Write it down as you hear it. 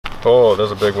Oh,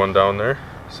 there's a big one down there.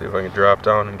 See if I can drop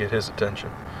down and get his attention.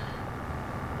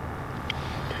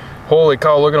 Holy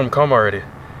cow, look at him come already.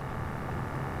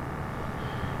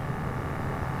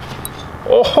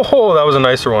 Oh, that was a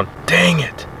nicer one. Dang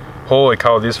it. Holy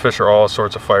cow, these fish are all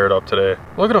sorts of fired up today.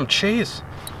 Look at them chase.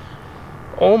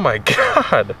 Oh my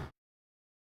God.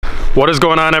 What is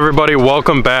going on, everybody?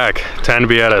 Welcome back to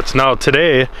NB Edits. Now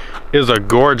today is a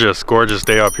gorgeous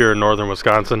day up here in northern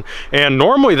Wisconsin, and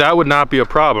normally that would not be a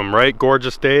problem, right?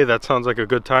 Gorgeous day, that sounds like a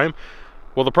good time.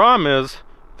 Well, the problem is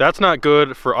that's not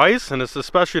good for ice, and it's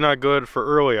especially not good for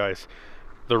early ice.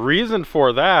 The reason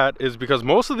for that is because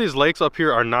most of these lakes up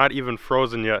here are not even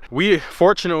frozen yet. We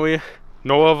fortunately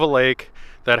know of a lake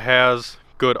that has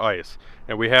good ice,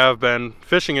 and we have been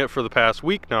fishing it for the past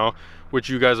week now, which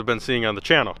you guys have been seeing on the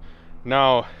channel.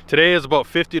 Now today is about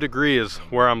 50 degrees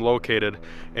where I'm located,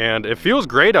 and it feels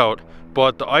great out,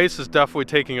 but the ice is definitely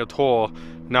taking a toll.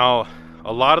 Now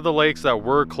a lot of the lakes that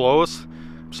were close,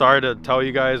 sorry to tell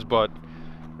you guys, but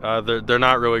they're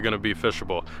not really going to be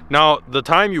fishable. Now the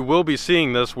time you will be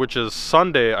seeing this, which is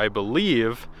Sunday I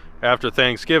believe, after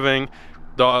Thanksgiving,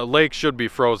 the lake should be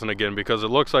frozen again, because it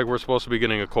looks like we're supposed to be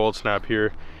getting a cold snap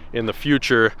here in the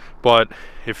future. But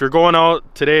if you're going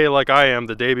out today like I am,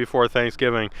 the day before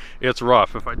Thanksgiving, it's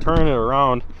rough. If I turn it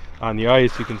around on the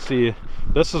ice, you can see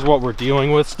this is what we're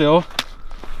dealing with still.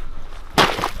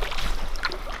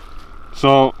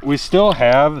 So we still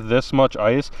have this much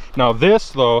ice. Now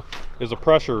this though is a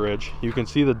pressure ridge. You can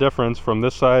see the difference from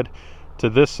this side to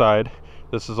this side.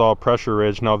 This is all pressure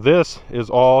ridge. Now this is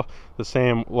all the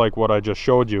same like what I just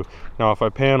showed you. Now if I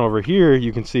pan over here,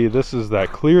 you can see this is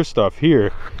that clear stuff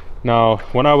here. Now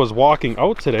when I was walking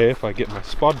out today, if I get my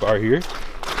spud bar here,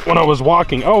 when I was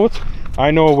walking out,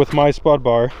 I know with my spud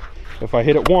bar, if I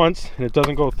hit it once and it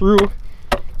doesn't go through,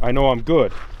 I know I'm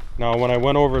good. Now when I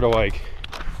went over to like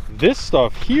this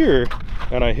stuff here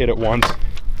and I hit it once,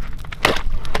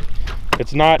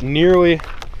 it's not nearly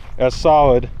as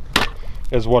solid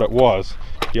as what it was.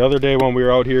 The other day when we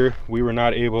were out here, we were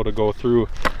not able to go through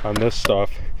on this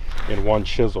stuff in one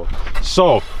chisel.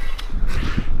 So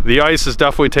the ice is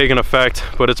definitely taking effect,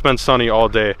 but it's been sunny all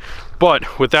day.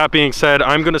 But with that being said,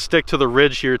 I'm going to stick to the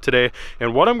ridge here today,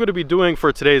 and what I'm going to be doing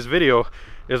for today's video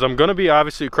is I'm going to be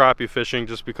obviously crappie fishing,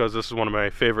 just because this is one of my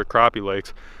favorite crappie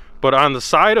lakes. But on the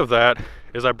side of that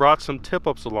is I brought some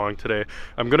tip-ups along today.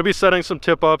 I'm going to be setting some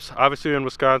tip-ups. Obviously in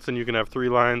Wisconsin you can have 3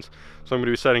 lines, so I'm going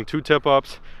to be setting 2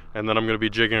 tip-ups, and then I'm going to be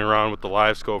jigging around with the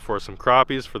live scope for some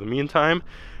crappies for the meantime.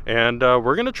 And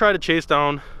we're going to try to chase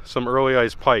down some early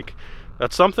ice pike.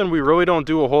 That's something we really don't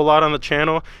do a whole lot on the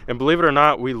channel, and believe it or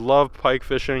not, we love pike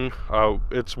fishing.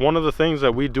 It's one of the things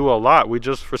that we do a lot. We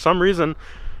just, for some reason,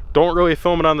 don't really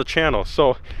film it on the channel.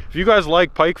 So if you guys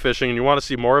like pike fishing and you want to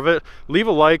see more of it, leave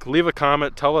a like, leave a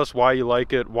comment, tell us why you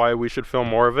like it, why we should film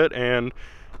more of it, and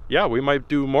yeah, we might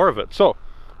do more of it. So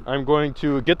I'm going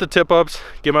to get the tip ups,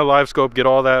 get my live scope, get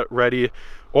all that ready,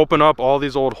 open up all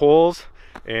these old holes,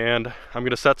 and I'm going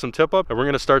to set some tip up, and we're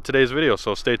going to start today's video,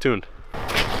 so stay tuned.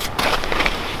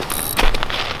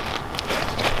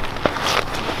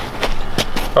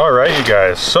 All right, you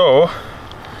guys, so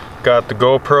got the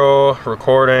GoPro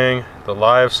recording the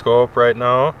live scope right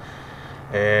now,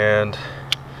 and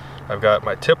I've got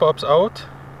my tip ups out,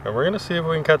 and we're gonna see if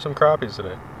we can catch some crappies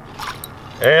today.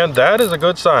 And that is a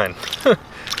good sign.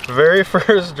 Very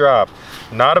first drop,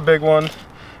 not a big one,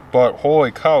 but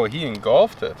holy cow, he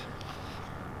engulfed it.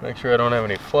 Make sure I don't have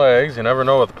any flags. You never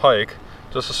know with pike.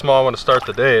 Just a small one to start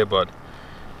the day, but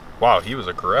wow, he was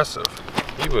aggressive.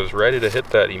 He was ready to hit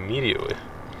that immediately.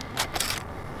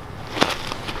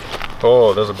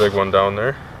 Oh, there's a big one down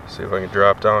there. See if I can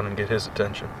drop down and get his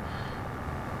attention.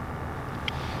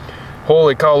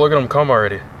 Holy cow, look at him come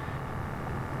already.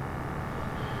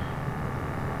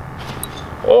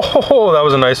 Oh, that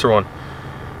was a nicer one.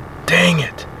 Dang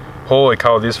it. Holy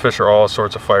cow, these fish are all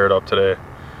sorts of fired up today.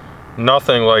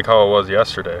 Nothing like how it was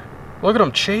yesterday. Look at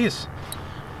him chase.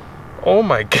 Oh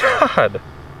my God.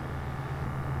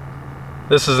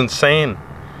 This is insane.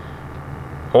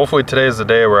 Hopefully today is the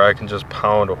day where I can just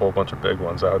pound a whole bunch of big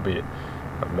ones. That would be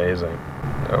amazing.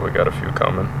 Oh, we got a few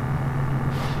coming.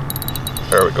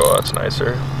 There we go, that's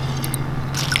nicer.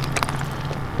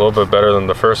 A little bit better than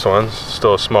the first ones.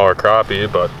 Still a smaller crappie,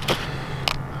 but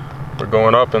we're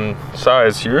going up in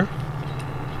size here.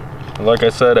 And like I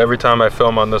said, every time I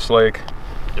film on this lake,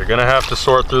 you're gonna have to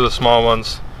sort through the small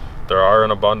ones. There are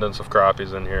an abundance of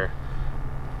crappies in here.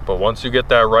 But once you get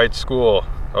that right school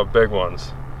of big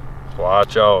ones,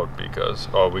 watch out, because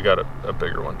oh, we got a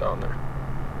bigger one down there,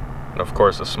 and of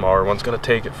course the smaller one's gonna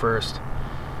take it first.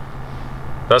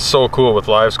 That's so cool. With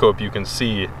live scope you can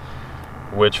see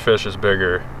which fish is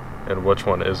bigger and which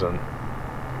one isn't.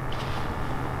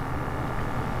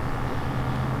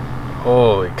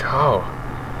 Holy cow.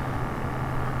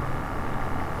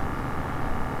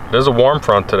 There's a warm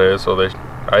front today, so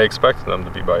I expected them to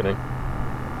be biting.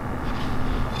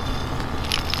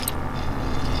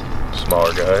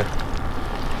 Smaller guy.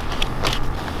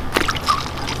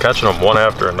 Catching them one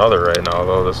after another right now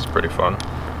though. This is pretty fun.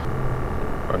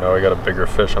 Oh, now we got a bigger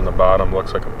fish on the bottom,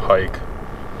 looks like a pike.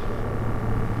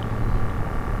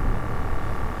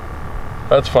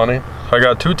 That's funny. I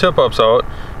got 2 tip-ups out,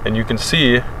 and you can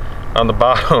see on the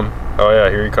bottom, oh yeah,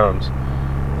 here he comes.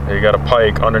 You got a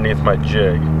pike underneath my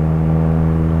jig.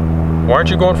 Why aren't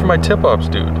you going for my tip-ups,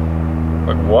 dude?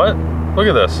 Like, what? Look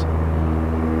at this.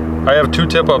 I have 2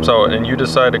 tip-ups out, and you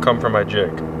decide to come for my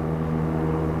jig.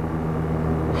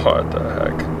 What the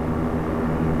heck?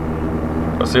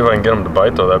 Let's see if I can get him to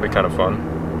bite though, that'd be kind of fun.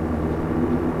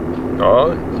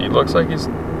 Oh, he looks like he's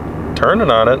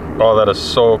turning on it. Oh, that is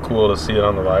so cool to see it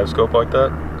on the live scope like that.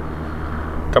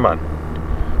 Come on,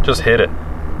 just hit it.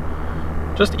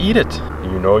 Just eat it.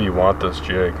 You know you want this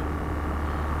jig.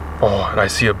 Oh, and I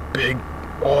see a big,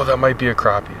 oh, that might be a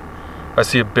crappie. I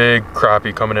see a big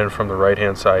crappie coming in from the right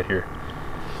hand side here.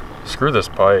 Screw this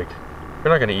pike.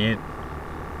 You're not gonna eat.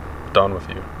 Done with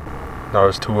you. Now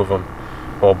there's 2 of them.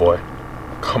 Oh boy.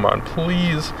 Come on,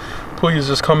 please. Please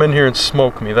just come in here and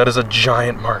smoke me. That is a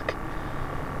giant mark.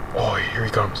 Oh, here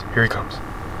he comes. Here he comes.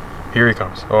 Here he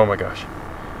comes. Oh my gosh.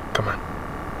 Come on.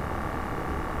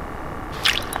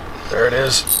 There it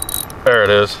is. There it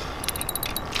is.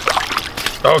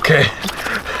 Okay.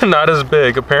 Not as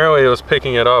big. Apparently it was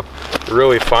picking it up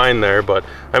really fine there, but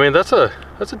I mean that's a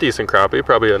decent crappie,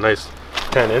 probably a nice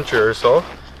 10-incher or so.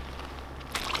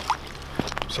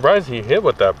 Surprised he hit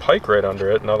with that pike right under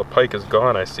it. Now the pike is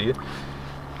gone, I see.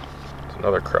 It's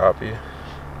another crappie.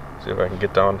 See if I can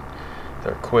get down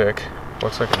there quick.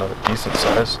 Looks like another decent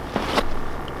size.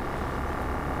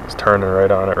 It's turning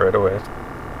right on it right away.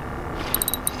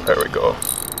 There we go.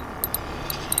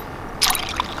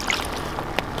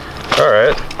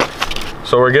 Alright.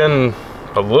 So we're getting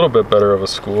a little bit better of a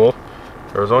school.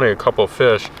 There was only a couple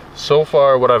fish. So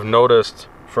far what I've noticed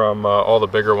from all the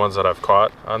bigger ones that I've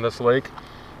caught on this lake,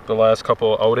 the last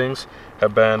couple outings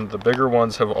have been, the bigger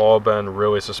ones have all been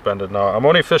really suspended. Now I'm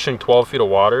only fishing 12 feet of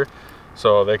water,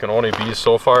 so they can only be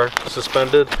so far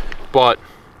suspended, but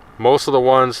most of the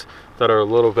ones that are a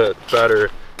little bit better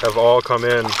have all come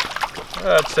in,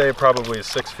 I'd say probably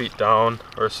 6 feet down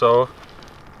or so.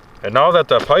 And now that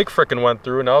the pike frickin' went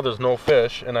through, now there's no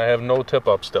fish and I have no tip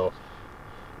up still.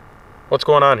 What's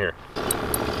going on here?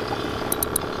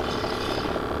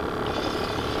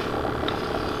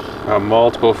 Got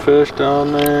multiple fish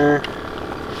down there.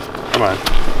 Come on.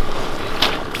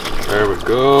 There we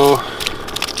go.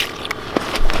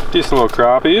 Decent little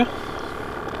crappie.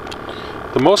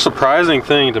 The most surprising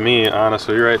thing to me,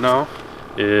 honestly, right now,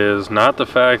 is not the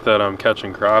fact that I'm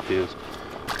catching crappies.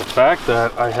 The fact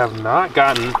that I have not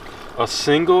gotten a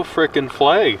single frickin'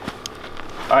 flag.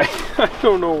 I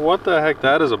don't know what the heck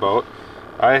that is about.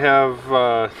 I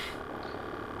have,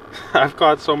 I've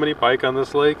caught so many pike on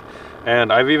this lake,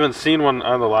 and I've even seen one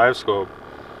on the live scope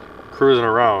cruising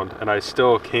around, and I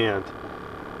still can't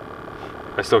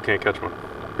catch one.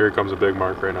 Here comes a big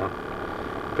mark right now.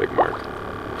 Big mark.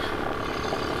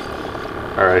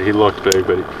 Alright, he looked big,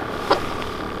 but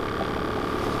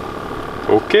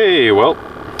okay, well,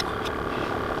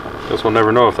 guess we'll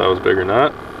never know if that was big or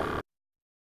not.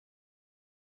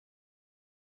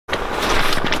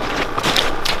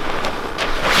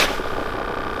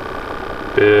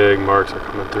 Big marks are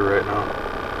coming through right now.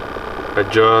 I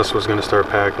just was going to start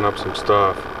packing up some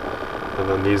stuff, and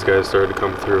then these guys started to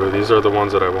come through. These are the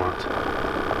ones that I want.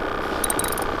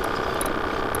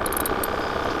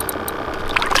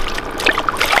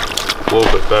 A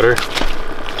little bit better,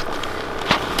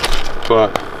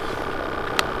 but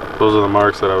those are the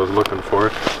marks that I was looking for.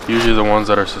 Usually the ones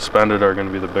that are suspended are going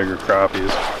to be the bigger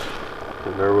crappies,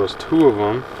 and there was 2 of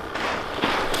them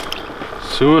as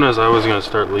soon as I was going to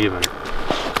start leaving.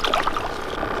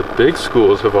 The big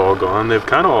schools have all gone. They've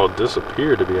kind of all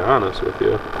disappeared, to be honest with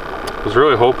you. I was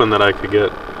really hoping that I could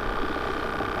get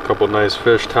a couple nice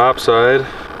fish topside.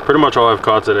 Pretty much all I've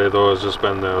caught today though has just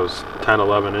been those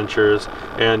 10-11 inchers,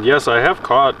 and yes, I have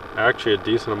caught actually a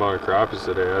decent amount of crappies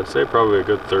today. I'd say probably a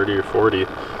good 30 or 40,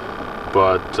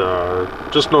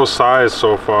 but just no size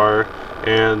so far,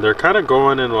 and they're kind of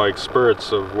going in like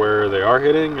spurts of where they are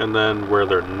hitting and then where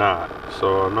they're not,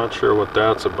 so I'm not sure what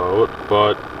that's about.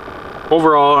 But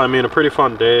overall, I mean, a pretty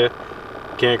fun day.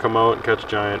 Can't come out and catch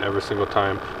giant every single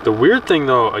time. The weird thing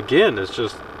though, again, is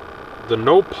just the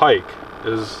no pike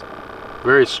is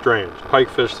very strange.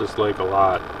 Pike fish this lake a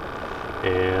lot,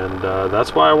 and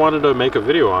that's why I wanted to make a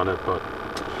video on it, but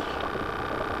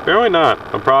apparently not.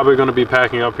 I'm probably going to be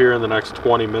packing up here in the next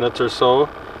 20 minutes or so,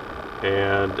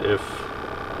 and if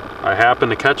I happen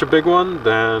to catch a big one,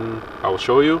 then I will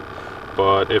show you,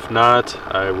 but if not,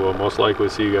 I will most likely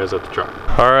see you guys at the truck.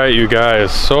 Alright you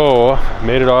guys, so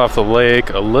made it off the lake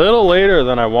a little later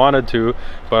than I wanted to,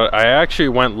 but I actually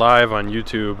went live on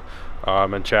YouTube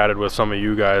and chatted with some of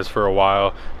you guys for a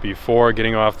while before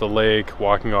getting off the lake,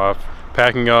 walking off,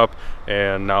 packing up,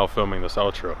 and now filming this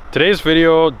outro. Today's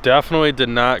video definitely did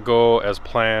not go as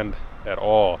planned at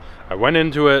all. I went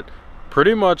into it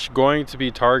pretty much going to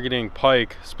be targeting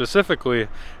pike specifically,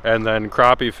 and then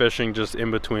crappie fishing just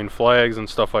in between flags and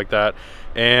stuff like that,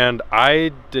 and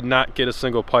I did not get a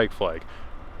single pike flag.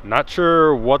 Not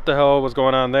sure what the hell was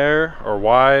going on there or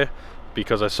why,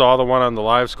 because I saw the one on the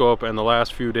live scope, and the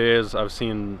last few days I've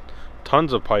seen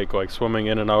tons of pike like swimming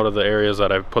in and out of the areas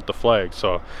that I've put the flag.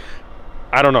 So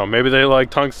I don't know, maybe they like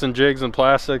tungsten jigs and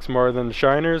plastics more than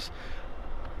shiners.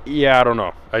 Yeah, I don't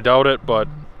know, I doubt it, but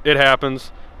it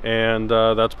happens, and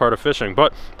that's part of fishing.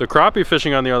 But the crappie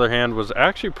fishing, on the other hand, was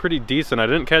actually pretty decent. I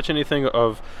didn't catch anything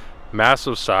of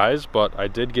massive size, but I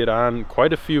did get on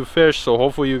quite a few fish, so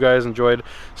hopefully you guys enjoyed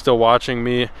still watching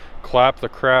me clap the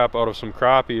crap out of some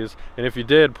crappies. And if you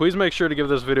did, please make sure to give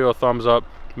this video a thumbs up.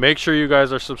 Make sure you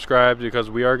guys are subscribed, because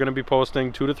we are going to be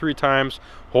posting 2 to 3 times,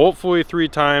 hopefully 3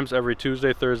 times every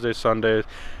Tuesday, Thursday, Sunday,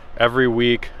 every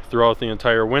week throughout the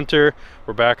entire winter.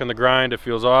 We're back on the grind. It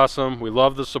feels awesome. We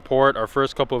love the support. Our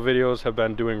first couple of videos have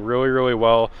been doing really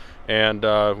well, and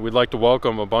we'd like to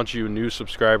welcome a bunch of you new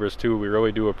subscribers too. We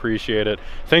really do appreciate it.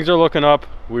 Things are looking up.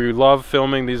 We love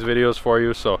filming these videos for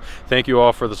you, so thank you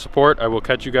all for the support. I will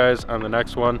catch you guys on the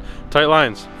next one. Tight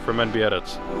lines from NB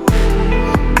Edits.